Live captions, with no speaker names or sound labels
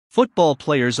Football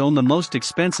players own the most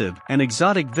expensive and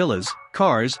exotic villas,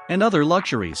 cars, and other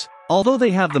luxuries. Although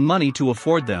they have the money to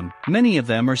afford them, many of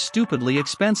them are stupidly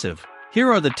expensive.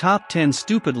 Here are the top 10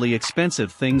 stupidly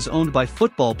expensive things owned by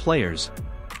football players.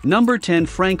 Number 10.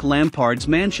 Frank Lampard's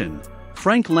mansion.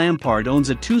 Frank Lampard owns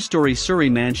a two-story Surrey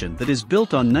mansion that is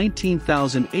built on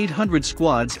 19,800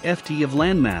 squads ft of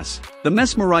landmass. The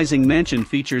mesmerizing mansion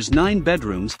features 9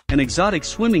 bedrooms, an exotic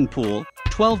swimming pool,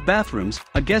 12 bathrooms,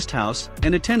 a guest house,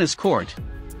 and a tennis court.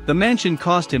 The mansion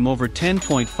cost him over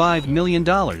 $10.5 million.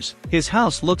 His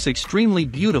house looks extremely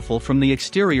beautiful from the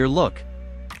exterior look.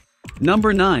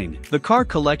 Number 9. The car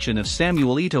collection of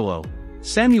Samuel Eto'o.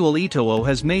 Samuel Eto'o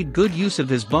has made good use of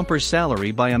his bumper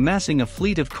salary by amassing a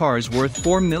fleet of cars worth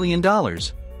 $4 million.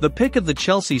 The pick of the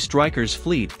Chelsea striker's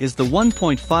fleet is the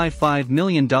 $1.55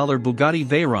 million Bugatti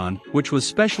Veyron, which was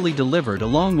specially delivered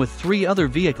along with 3 other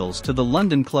vehicles to the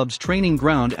London club's training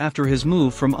ground after his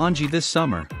move from Angers this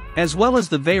summer. As well as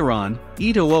the Veyron,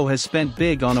 Eto'o has spent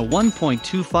big on a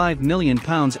 £1.25 million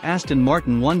Aston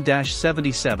Martin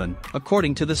 1-77,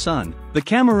 according to The Sun. The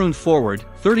Cameroon forward,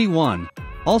 31,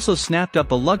 also snapped up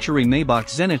a luxury Maybach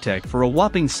Zenitech for a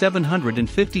whopping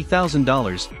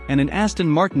 $750,000 and an Aston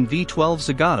Martin V12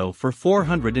 Zagato for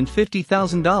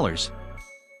 $450,000.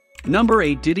 Number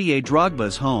 8. Didier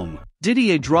Drogba's home.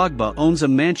 Didier Drogba owns a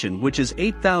mansion which is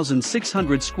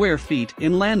 8,600 square feet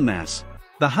in landmass.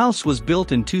 The house was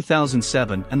built in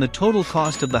 2007 and the total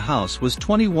cost of the house was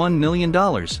 $21 million.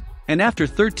 And after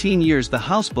 13 years the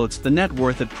houseboat's net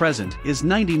worth at present is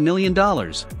 $90 million.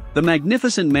 The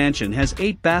magnificent mansion has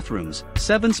 8 bathrooms,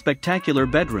 7 spectacular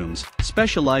bedrooms,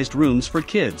 specialized rooms for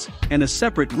kids, and a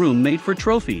separate room made for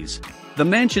trophies. The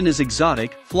mansion is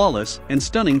exotic, flawless, and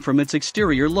stunning from its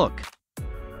exterior look.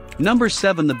 Number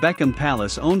 7. The Beckham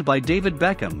Palace owned by David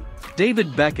Beckham.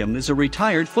 David Beckham is a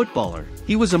retired footballer.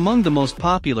 He was among the most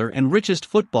popular and richest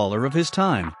footballer of his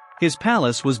time. His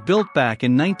palace was built back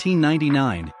in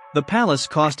 1999. The palace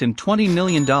cost him $20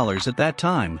 million at that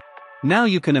time. Now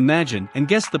you can imagine and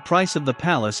guess the price of the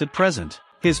palace at present.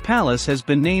 His palace has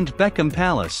been named Beckham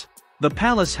Palace. The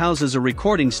palace houses a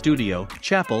recording studio,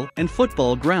 chapel, and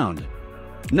football ground.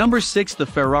 Number 6. The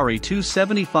Ferrari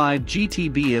 275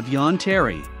 GTB of John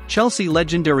Terry. Chelsea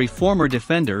legendary former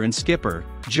defender and skipper,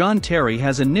 John Terry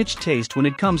has a niche taste when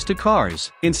it comes to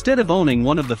cars. Instead of owning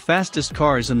one of the fastest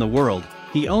cars in the world,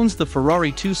 he owns the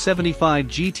Ferrari 275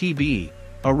 GTB,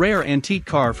 a rare antique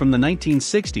car from the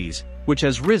 1960s, which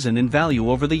has risen in value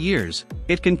over the years.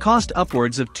 It can cost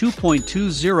upwards of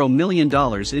 $2.20 million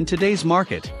in today's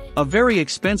market. A very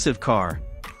expensive car.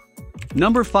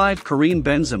 Number 5. Karim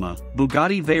Benzema,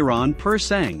 Bugatti Veyron per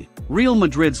Sang. Real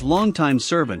Madrid's longtime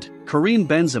servant, Karim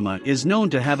Benzema is known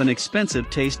to have an expensive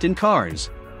taste in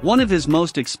cars. One of his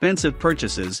most expensive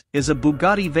purchases is a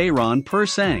Bugatti Veyron per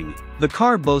Sang. The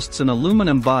car boasts an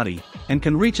aluminum body and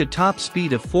can reach a top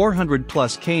speed of 400+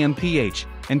 km/h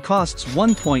and costs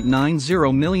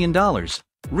 $1.90 million.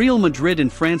 Real Madrid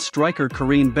and France striker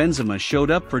Karim Benzema showed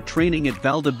up for training at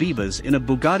Valdebebas in a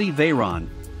Bugatti Veyron,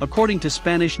 according to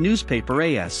Spanish newspaper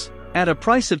AS. At a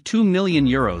price of €2 million,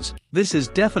 this is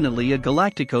definitely a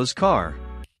Galacticos car.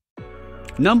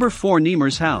 Number 4.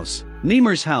 Neymar's house.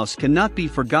 Neymar's house cannot be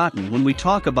forgotten when we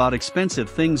talk about expensive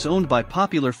things owned by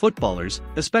popular footballers,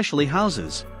 especially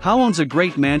houses. He owns a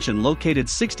great mansion located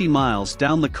 60 miles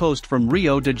down the coast from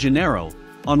Rio de Janeiro,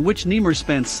 on which Neymar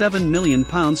spent £7 million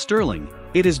sterling.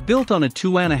 It is built on a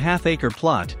 2.5-acre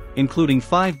plot, including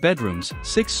 5 bedrooms,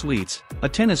 6 suites, a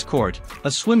tennis court,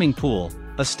 a swimming pool,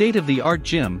 a state-of-the-art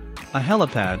gym, a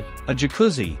helipad, a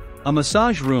jacuzzi, a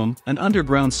massage room, an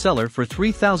underground cellar for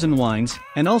 3,000 wines,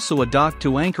 and also a dock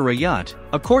to anchor a yacht.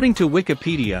 According to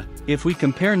Wikipedia, if we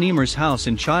compare Neymar's house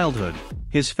in childhood,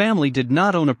 his family did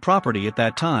not own a property at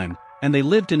that time, and they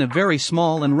lived in a very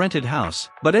small and rented house.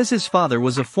 But as his father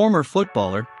was a former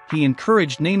footballer, he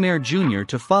encouraged Neymar Jr.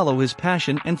 to follow his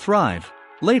passion and thrive.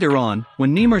 Later on,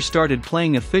 when Neymar started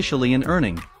playing officially and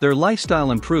earning, their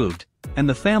lifestyle improved, and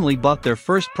the family bought their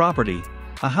first property,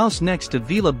 a house next to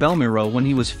Villa Belmiro, when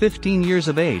he was 15 years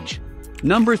of age.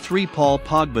 Number 3. Paul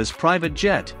Pogba's private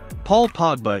jet. Paul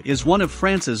Pogba is one of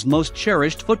France's most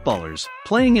cherished footballers.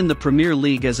 Playing in the Premier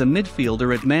League as a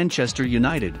midfielder at Manchester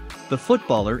United, the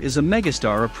footballer is a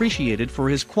megastar appreciated for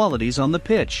his qualities on the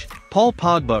pitch. Paul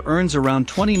Pogba earns around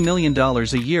 $20 million a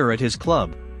year at his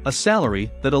club, a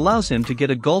salary that allows him to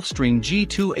get a Gulfstream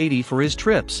G280 for his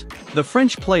trips. The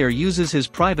French player uses his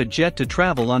private jet to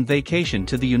travel on vacation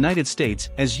to the United States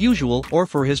as usual or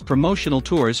for his promotional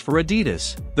tours for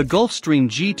Adidas. The Gulfstream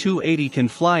G280 can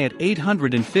fly at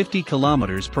 850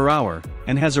 km per hour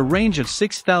and has a range of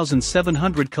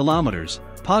 6,700 km.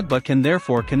 Pogba can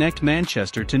therefore connect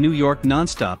Manchester to New York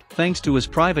non-stop thanks to his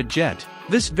private jet.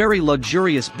 This very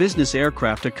luxurious business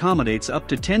aircraft accommodates up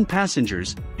to 10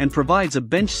 passengers and provides a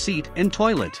bench seat and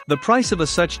toilet. The price of a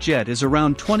such jet is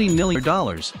around $20 million.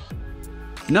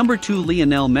 Number 2.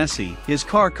 Lionel Messi, his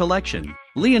car collection.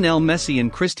 Lionel Messi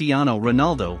and Cristiano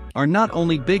Ronaldo are not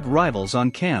only big rivals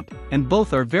on camp, and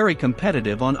both are very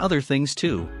competitive on other things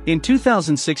too. In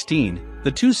 2016,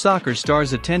 the two soccer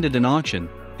stars attended an auction,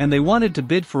 and they wanted to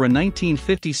bid for a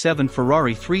 1957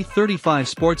 Ferrari 335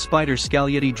 Sport Spider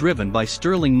Scaglietti driven by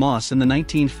Sterling Moss in the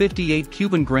 1958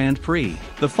 Cuban Grand Prix.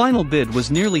 The final bid was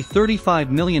nearly $35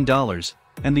 million,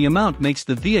 and the amount makes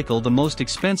the vehicle the most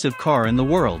expensive car in the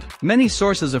world. Many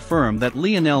sources affirm that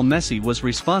Lionel Messi was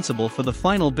responsible for the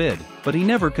final bid, but he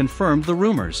never confirmed the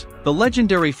rumors. The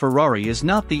legendary Ferrari is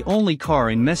not the only car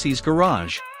in Messi's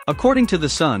garage. According to The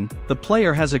Sun, the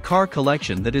player has a car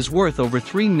collection that is worth over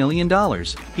 $3 million.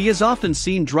 He is often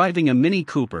seen driving a Mini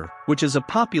Cooper, which is a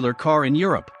popular car in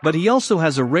Europe, but he also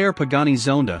has a rare Pagani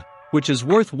Zonda, which is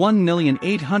worth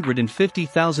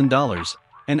 $1,850,000,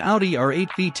 an Audi R8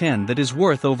 V10 that is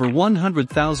worth over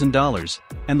 $100,000,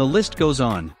 and the list goes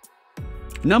on.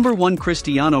 Number 1.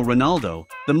 Cristiano Ronaldo,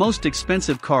 the most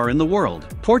expensive car in the world.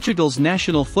 Portugal's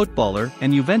national footballer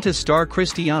and Juventus star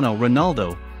Cristiano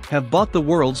Ronaldo have bought the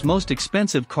world's most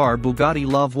expensive car, Bugatti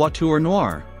La Voiture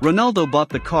Noire. Ronaldo bought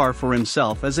the car for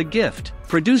himself as a gift.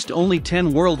 Produced only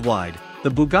 10 worldwide, the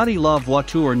Bugatti La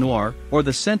Voiture Noire, or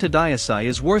the Senta Dieci,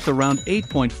 is worth around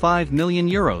 €8.5 million.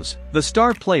 The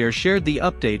star player shared the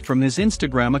update from his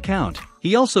Instagram account.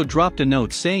 He also dropped a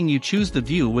note saying you choose the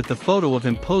view with the photo of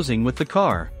him posing with the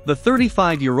car. The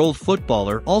 35-year-old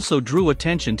footballer also drew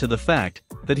attention to the fact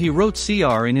that he wrote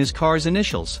CR in his car's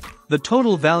initials. The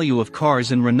total value of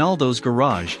cars in Ronaldo's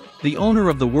garage, the owner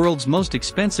of the world's most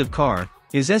expensive car,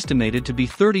 is estimated to be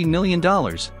 $30 million.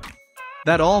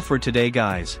 That's all for today,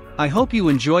 guys. I hope you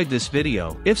enjoyed this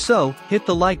video. If so, hit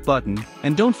the like button,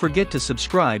 and don't forget to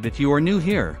subscribe if you are new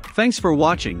here. Thanks for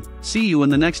watching, see you in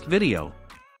the next video.